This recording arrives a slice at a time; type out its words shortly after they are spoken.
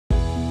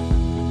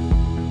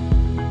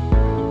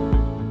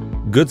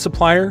Good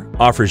Supplier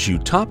offers you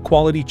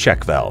top-quality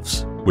check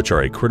valves, which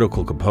are a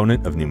critical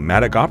component of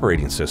pneumatic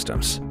operating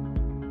systems.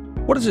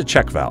 What is a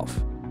check valve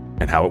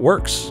and how it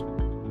works?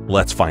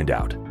 Let's find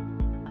out.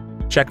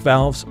 Check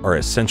valves are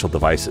essential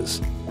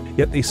devices,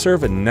 yet they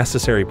serve a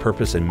necessary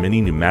purpose in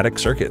many pneumatic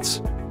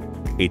circuits.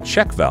 A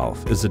check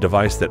valve is a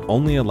device that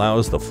only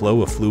allows the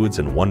flow of fluids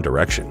in one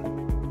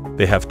direction.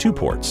 They have two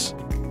ports,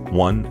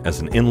 one as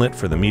an inlet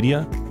for the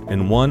media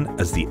and one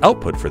as the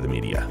output for the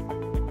media.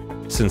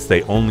 Since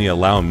they only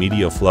allow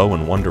media flow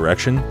in one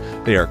direction,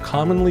 they are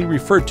commonly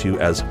referred to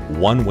as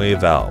one-way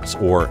valves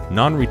or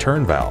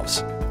non-return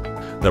valves.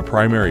 The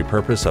primary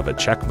purpose of a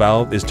check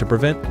valve is to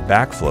prevent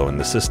backflow in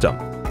the system.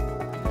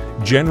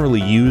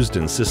 Generally used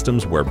in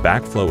systems where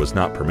backflow is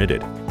not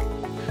permitted.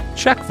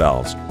 Check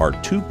valves are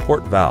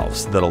two-port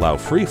valves that allow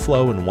free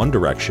flow in one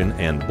direction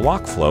and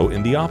block flow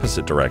in the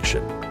opposite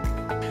direction.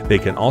 They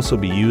can also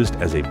be used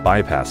as a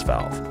bypass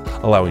valve,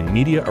 allowing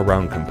media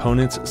around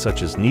components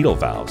such as needle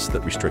valves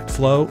that restrict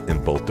flow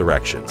in both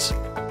directions.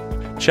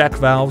 Check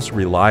valves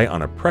rely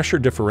on a pressure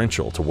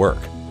differential to work.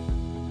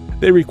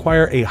 They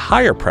require a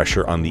higher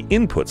pressure on the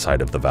input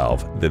side of the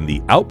valve than the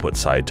output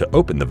side to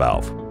open the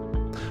valve.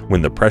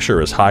 When the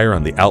pressure is higher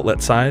on the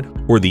outlet side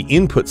or the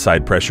input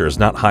side pressure is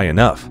not high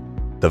enough,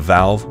 the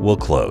valve will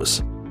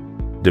close.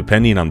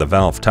 Depending on the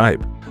valve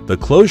type, the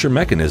closure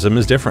mechanism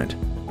is different.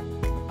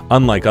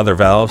 Unlike other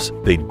valves,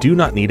 they do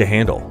not need a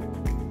handle,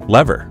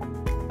 lever,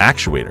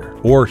 actuator,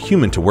 or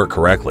human to work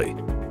correctly.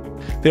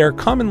 They are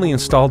commonly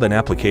installed in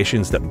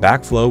applications that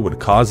backflow would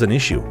cause an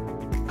issue.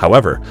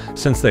 However,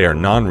 since they are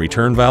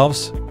non-return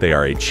valves, they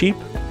are a cheap,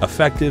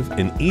 effective,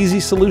 and easy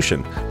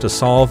solution to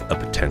solve a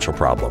potential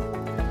problem.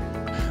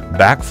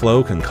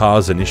 Backflow can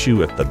cause an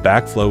issue if the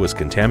backflow is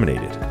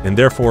contaminated and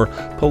therefore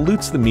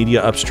pollutes the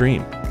media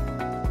upstream.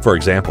 For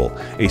example,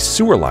 a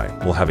sewer line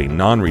will have a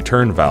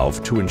non-return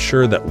valve to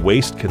ensure that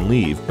waste can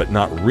leave but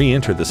not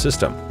re-enter the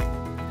system.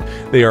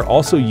 They are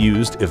also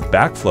used if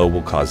backflow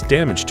will cause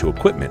damage to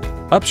equipment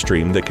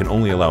upstream that can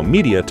only allow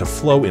media to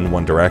flow in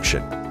one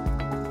direction.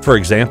 For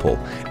example,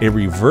 a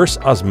reverse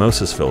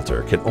osmosis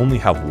filter can only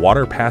have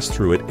water pass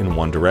through it in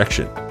one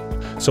direction,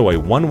 so a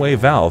one-way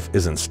valve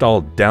is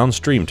installed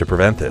downstream to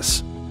prevent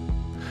this.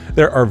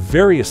 There are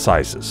various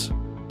sizes,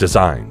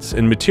 designs,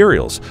 and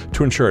materials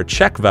to ensure a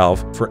check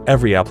valve for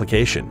every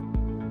application.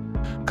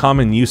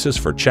 Common uses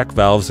for check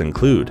valves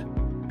include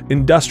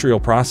industrial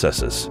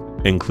processes,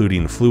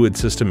 including fluid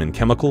system and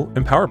chemical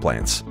and power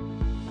plants,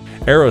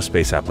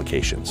 aerospace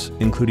applications,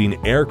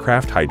 including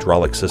aircraft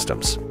hydraulic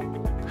systems,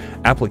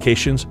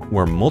 applications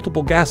where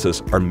multiple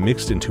gases are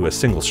mixed into a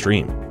single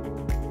stream,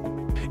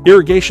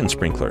 irrigation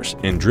sprinklers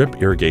and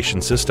drip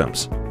irrigation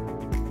systems,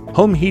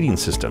 home heating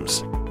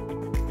systems,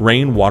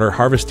 rainwater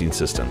harvesting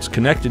systems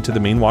connected to the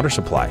main water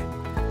supply.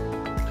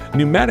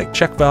 Pneumatic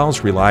check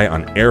valves rely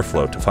on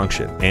airflow to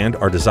function and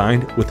are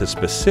designed with a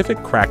specific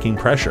cracking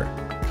pressure,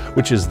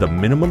 which is the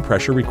minimum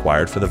pressure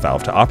required for the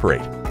valve to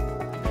operate.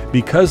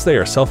 Because they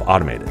are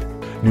self-automated,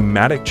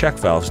 pneumatic check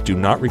valves do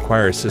not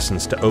require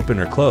assistance to open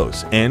or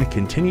close and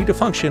continue to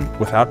function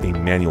without a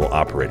manual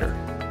operator,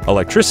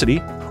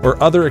 electricity, or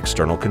other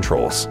external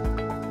controls.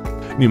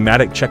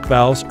 Pneumatic check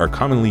valves are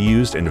commonly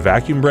used in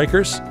vacuum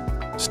breakers,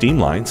 steam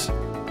lines,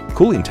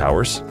 cooling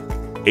towers,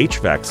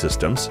 HVAC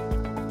systems,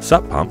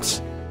 sump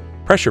pumps,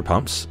 pressure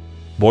pumps,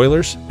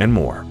 boilers, and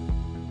more.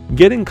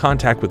 Get in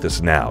contact with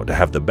us now to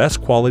have the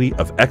best quality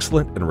of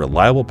excellent and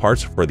reliable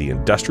parts for the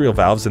industrial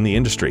valves in the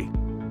industry.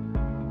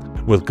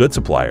 With Good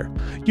Supplier,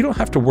 you don't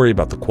have to worry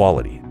about the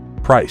quality,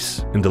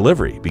 price, and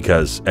delivery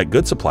because at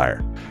Good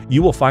Supplier,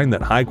 you will find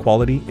that high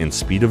quality and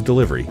speed of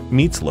delivery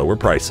meets lower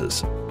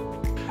prices.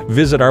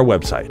 Visit our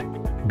website,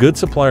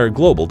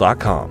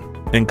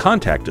 goodsupplierglobal.com, and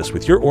contact us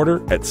with your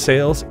order at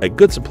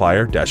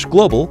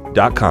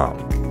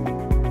sales@goodsupplier-global.com.